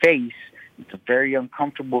opponent's face. It's a very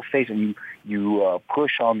uncomfortable face, and you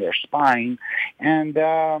push on their spine. And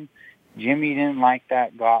Jimmy didn't like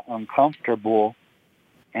that, got uncomfortable,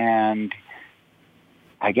 and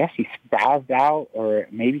I guess he spazzed out, or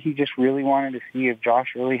maybe he just really wanted to see if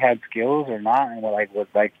Josh really had skills or not, and was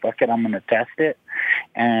like, fuck it, I'm going to test it.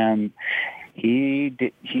 And he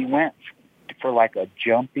went for a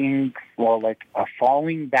jumping, or a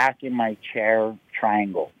falling back in my chair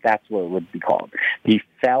triangle. That's what it would be called. He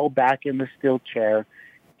fell back in the steel chair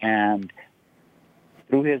and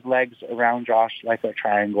threw his legs around Josh like a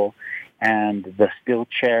triangle, and the steel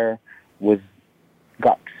chair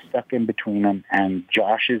got stuck in between them, and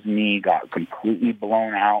Josh's knee got completely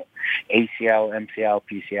blown out. ACL, MCL,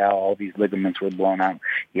 PCL, all these ligaments were blown out.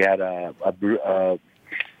 He had a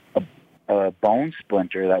bone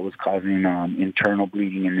splinter that was causing internal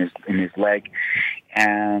bleeding in his leg,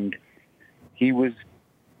 and he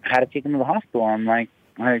had to take him to the hospital.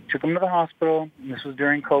 I took him to the hospital. This was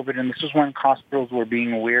during COVID, and this was when hospitals were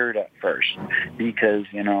being weird at first because,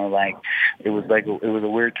 it was a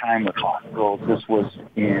weird time with hospitals. This was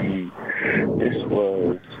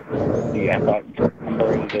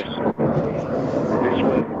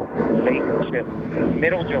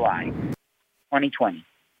middle July, 2020.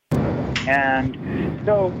 And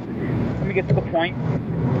so, let me get to the point.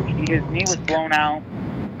 His knee was blown out.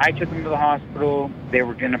 I took him to the hospital. They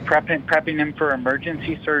were going to prepping him for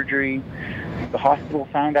emergency surgery. The hospital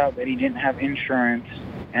found out that he didn't have insurance,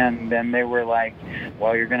 and then they were like,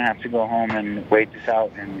 well, you're going to have to go home and wait this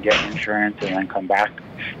out and get insurance and then come back.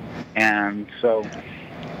 And so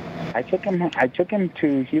I took him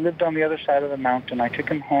to, he lived on the other side of the mountain. I took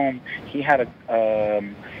him home. He had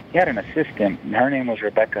an assistant, and her name was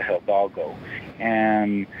Rebecca Hidalgo.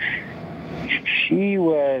 And She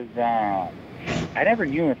was. I never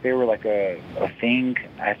knew if they were like a thing.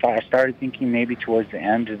 I started thinking maybe towards the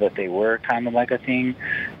end that they were kind of like a thing,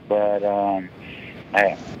 but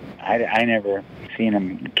I never seen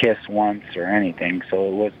them kiss once or anything. So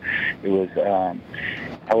it was.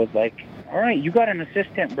 I was like, all right, you got an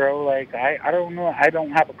assistant, bro. Like I don't know. I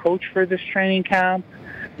don't have a coach for this training camp.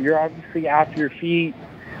 You're obviously off your feet.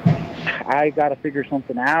 I got to figure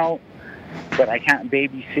something out. But I can't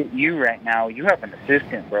babysit you right now. You have an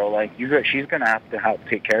assistant, bro. Like she's gonna have to help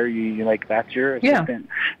take care of you. Like that's your assistant.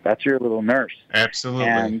 Yeah. That's your little nurse. Absolutely.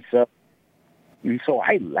 And so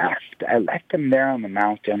I left. I left him there on the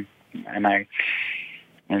mountain, and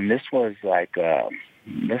this was like a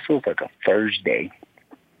Thursday.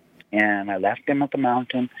 And I left him at the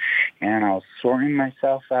mountain, and I was sorting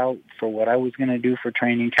myself out for what I was going to do for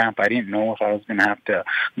training camp. I didn't know if I was going to have to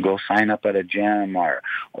go sign up at a gym or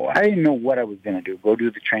I didn't know what I was going to do, go do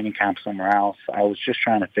the training camp somewhere else. I was just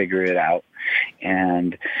trying to figure it out.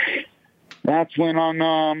 And that's when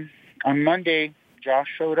on Monday, Josh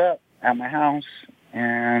showed up at my house,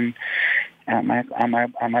 and at my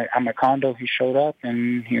condo, he showed up,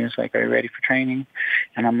 and he was like, "Are you ready for training?"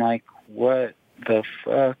 And I'm like, "What the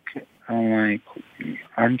fuck?" I'm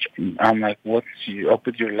like, what's up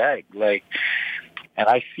with your leg? Like, and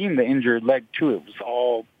I seen the injured leg too. It was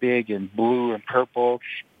all big and blue and purple,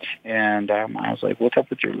 and I was like, what's up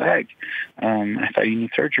with your leg? I thought you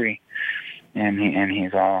need surgery. And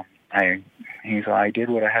he's all, I did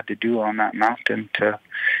what I had to do on that mountain to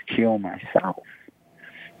heal myself.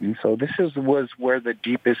 And so this was where the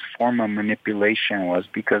deepest form of manipulation was,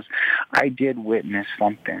 because I did witness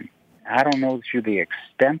something. I don't know to the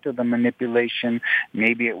extent of the manipulation.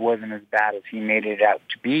 Maybe it wasn't as bad as he made it out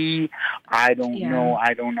to be. I don't know.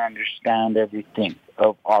 I don't understand everything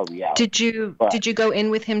of our reality. Did you go in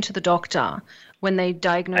with him to the doctor when they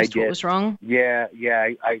diagnosed what was wrong? Yeah.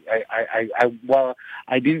 Well,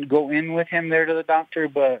 I didn't go in with him there to the doctor,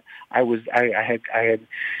 but I was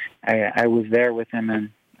there with him,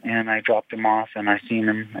 and I dropped him off, and I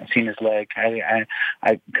seen his leg.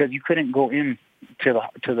 Because you couldn't go in to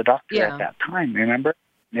the doctor at that time, remember?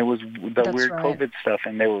 It was the weird COVID stuff,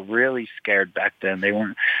 and they were really scared back then. They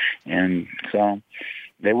weren't, and so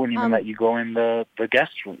they wouldn't even let you go in the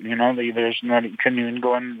guest room. You know, you couldn't even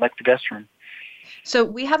go in like the guest room. So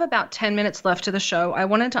we have about 10 minutes left to the show. I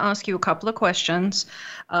wanted to ask you a couple of questions.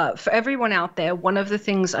 For everyone out there, one of the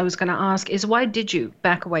things I was going to ask is, why did you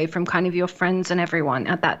back away from kind of your friends and everyone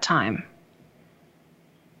at that time?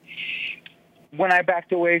 When I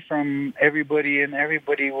backed away from everybody, and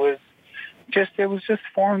everybody was just, it was just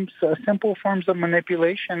simple forms of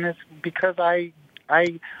manipulation. It's because I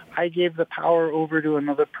gave the power over to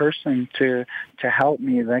another person to help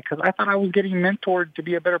me, like, because I thought I was getting mentored to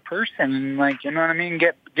be a better person, and like, you know what I mean,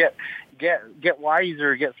 get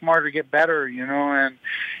wiser, get smarter, get better, you know,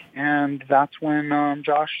 and that's when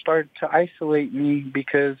Josh started to isolate me,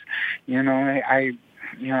 because, you know, I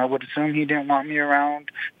would assume he didn't want me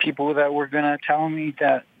around people that were going to tell me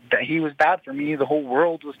that he was bad for me. The whole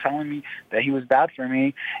world was telling me that he was bad for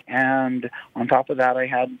me. And on top of that, I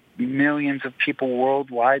had millions of people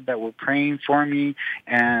worldwide that were praying for me.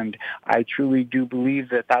 And I truly do believe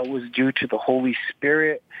that was due to the Holy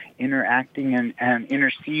Spirit interacting and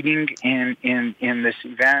interceding in this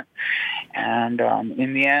event. And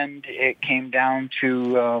in the end, it came down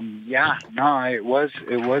to, it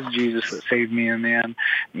was Jesus that saved me in the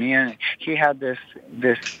end. He had this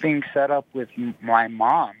thing set up with my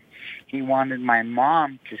mom. He wanted my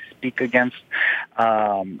mom to speak against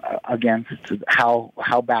how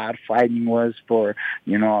bad fighting was, for,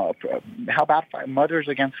 you know, how bad mothers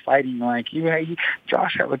against fighting. Like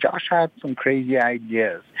Josh had some crazy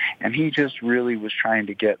ideas, and he just really was trying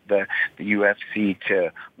to get the UFC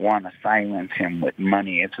to want to silence him with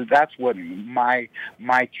money. That's what my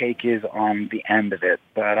take is on the end of it.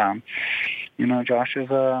 But you know, Josh is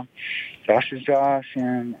Josh,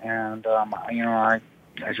 and you know,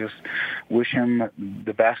 I just wish him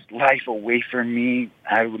the best life away from me.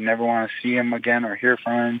 I would never want to see him again or hear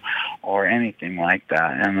from him or anything like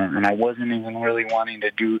that. And I wasn't even really wanting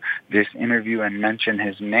to do this interview and mention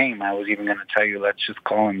his name. I was even going to tell you, let's just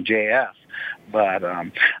call him JF. But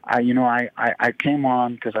I came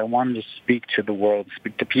on because I wanted to speak to the world,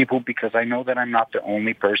 speak to people, because I know that I'm not the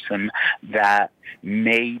only person that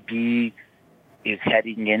maybe is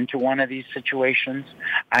heading into one of these situations.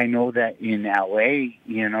 I know that in LA,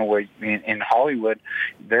 you know, where in Hollywood,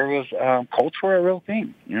 there was cults were a real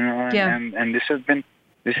thing, you know, and this has been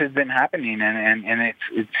this has been happening, and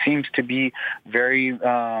it seems to be very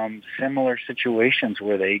similar situations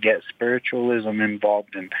where they get spiritualism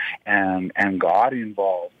involved and God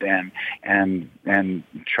involved and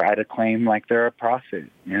try to claim like they're a prophet,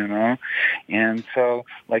 you know. And so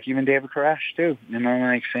like even David Koresh too, you know,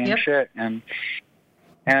 like same shit.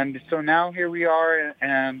 And so now here we are,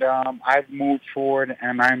 and I've moved forward,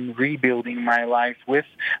 and I'm rebuilding my life with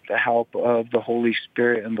the help of the Holy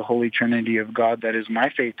Spirit and the Holy Trinity of God. That is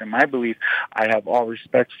my faith and my belief. I have all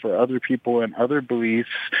respect for other people and other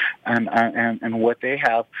beliefs and what they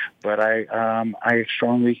have, but I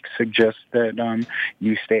strongly suggest that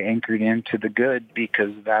you stay anchored into the good,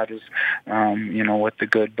 because that is, you know, what the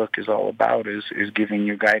good book is all about, is giving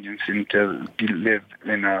you guidance into live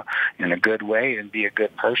in a good way and be a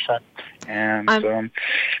good person. And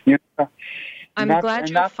you know, I'm glad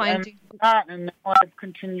you're finding. And now I've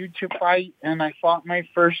continued to fight, and I fought my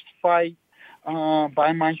first fight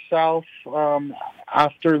by myself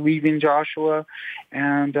after leaving Joshua,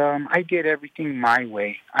 and I did everything my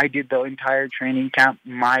way. I did the entire training camp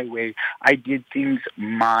my way. I did things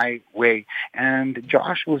my way. And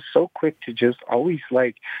Josh was so quick to just always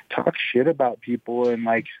like talk shit about people and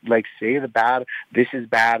like say the bad, this is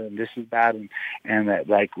bad and this is bad, and that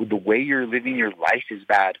like the way you're living your life is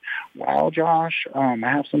bad. Well, Josh, I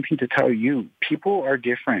have something to tell you. People are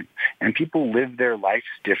different, and people live their lives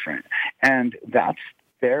different, and that's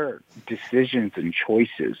their decisions and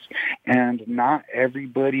choices, and not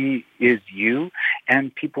everybody is you.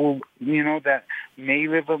 And people, you know, that may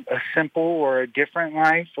live a simple or a different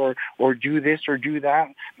life or do this or do that,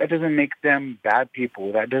 that doesn't make them bad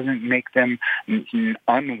people. That doesn't make them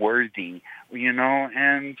unworthy, you know.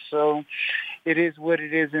 And so it is what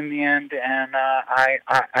it is in the end, and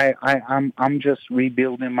I'm just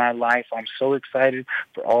rebuilding my life. I'm so excited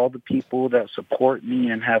for all the people that support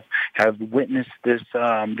me and have witnessed this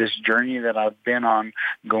this journey that I've been on,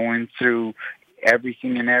 going through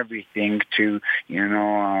everything to, you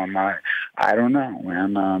know, I don't know,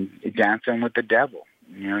 man, dancing with the devil,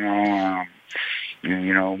 you know.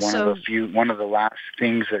 You know, one of the last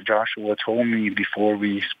things that Joshua told me before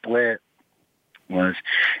we split was,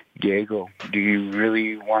 Diego, do you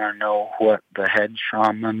really want to know what the head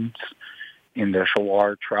shamans in the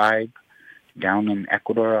Shuar tribe down in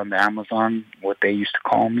Ecuador on the Amazon, what they used to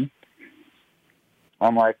call me?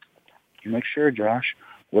 I'm like, you make sure, Josh.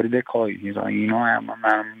 What did they call you? He's like, you know, I'm a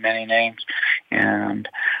man of many names. And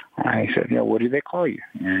I said, yeah, what do they call you?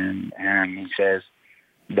 And he says,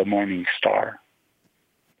 the Morning Star.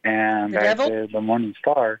 And I said, the Morning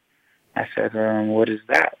Star. I said, what is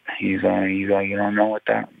that? He's like, you don't know what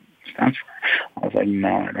that stands for? I was like,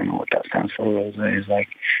 no, I don't know what that stands for. He's like,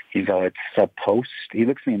 it's supposed. He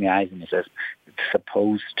looks me in the eyes and he says, it's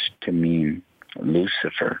supposed to mean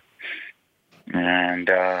Lucifer. And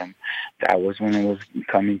that was when it was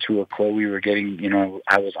coming to a close. We were getting, you know,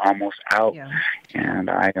 I was almost out, and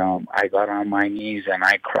I got on my knees and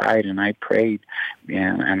I cried and I prayed,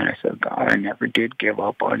 and I said, God, I never did give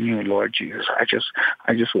up on you, Lord Jesus. I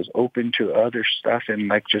just was open to other stuff and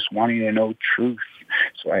like just wanting to know truth.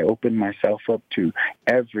 So I opened myself up to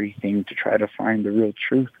everything to try to find the real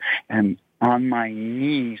truth. And on my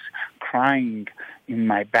knees, crying in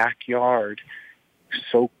my backyard,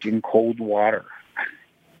 soaked in cold water,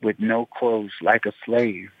 with no clothes, like a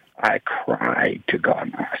slave, I cried to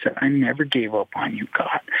God. I said, I never gave up on you,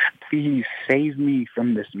 God. Please save me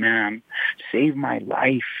from this man. Save my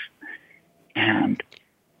life. And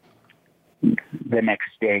the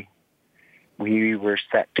next day, we were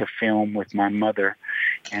set to film with my mother.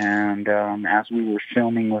 And as we were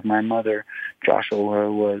filming with my mother, Joshua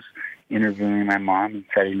was interviewing my mom and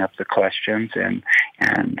setting up the questions, and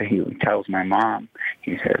he tells my mom,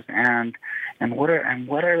 he says, and what are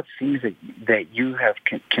the things that you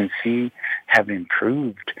can see have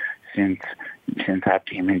improved since I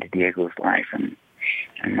came into Diego's life? And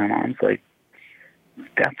my mom's like,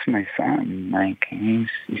 that's my son. Like he's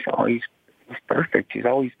perfect. He's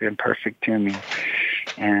always been perfect to me.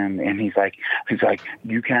 And he's like,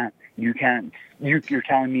 you're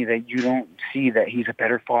telling me that you don't see that he's a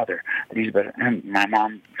better father, that he's better. And my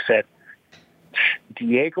mom said,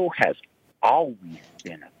 Diego has always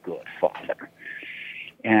been a good father.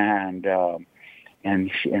 And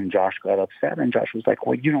Josh got upset, and Josh was like,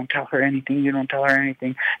 well, you don't tell her anything.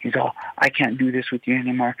 He's all, I can't do this with you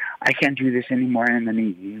anymore. I can't do this anymore. And then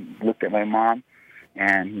he looked at my mom,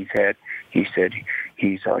 and he said,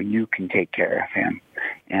 he's all, you can take care of him.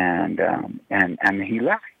 And he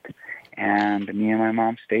left. And me and my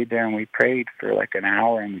mom stayed there, and we prayed for like an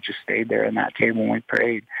hour, and we just stayed there at that table, and we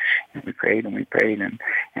prayed, and we prayed, and we prayed,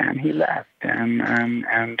 and he left,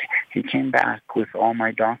 and he came back with all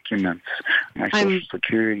my documents, my Social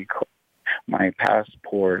Security card, my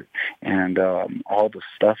passport, and all the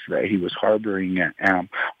stuff that he was harboring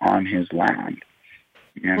on his land.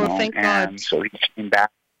 You know? Thank and God. So he came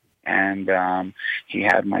back. And he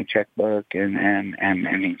had my checkbook, and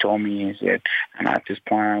he told me, he said, and at this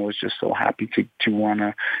point I was just so happy to want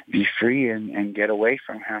to be free and get away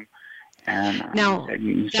from him. And now,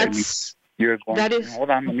 he said, you're going to,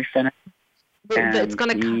 hold on, let me finish. It's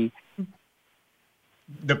going to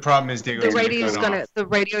The problem is, Diego, the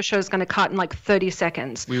radio show is going to cut in like 30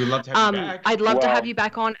 seconds. We would love to have you back. I'd love to have you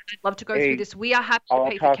back on. I'd love to go through this. We are happy to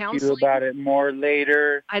pay for counseling. I'll talk to you about it more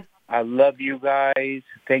later. I love you guys.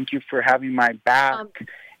 Thank you for having my back.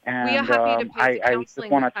 And we are happy to pay for I counseling.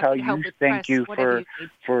 just want to tell you, thank you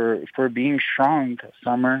for being strong,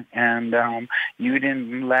 Summer. And you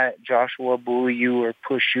didn't let Joshua bully you or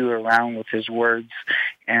push you around with his words.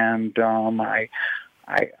 And I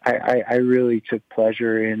really took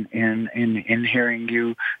pleasure in hearing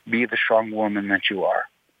you be the strong woman that you are.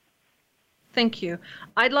 Thank you.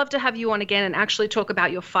 I'd love to have you on again and actually talk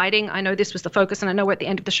about your fighting. I know this was the focus, and I know we're at the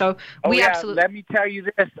end of the show. Let me tell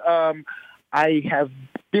you this. I have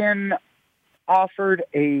been offered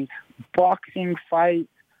a boxing fight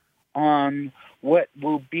on what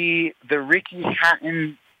will be the Ricky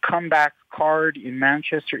Hatton comeback card in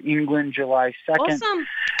Manchester, England, July 2nd. Awesome.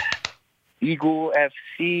 Eagle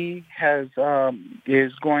FC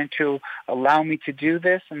is going to allow me to do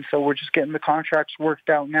this, and so we're just getting the contracts worked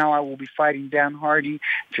out now. I will be fighting Dan Hardy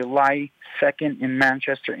July 2nd in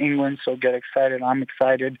Manchester, England, so get excited. I'm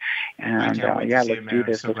excited, and let's do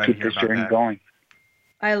this. Let's keep this journey going.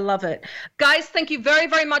 I love it. Guys, thank you very,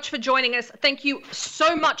 very much for joining us. Thank you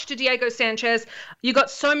so much to Diego Sanchez. You got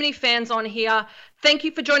so many fans on here. Thank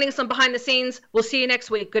you for joining us on Behind the Scenes. We'll see you next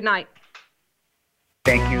week. Good night.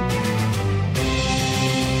 Thank you.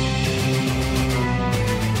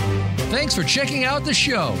 Thanks for checking out the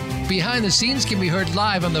show. Behind the Scenes can be heard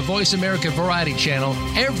live on the Voice America Variety Channel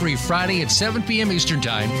every Friday at 7 p.m. Eastern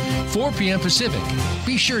Time, 4 p.m. Pacific.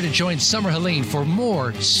 Be sure to join Summer Helene for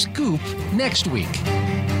more Scoop next week.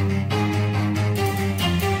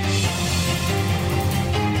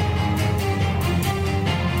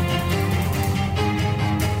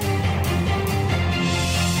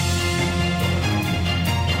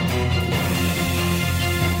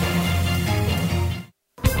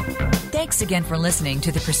 Thanks again for listening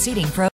to the preceding program.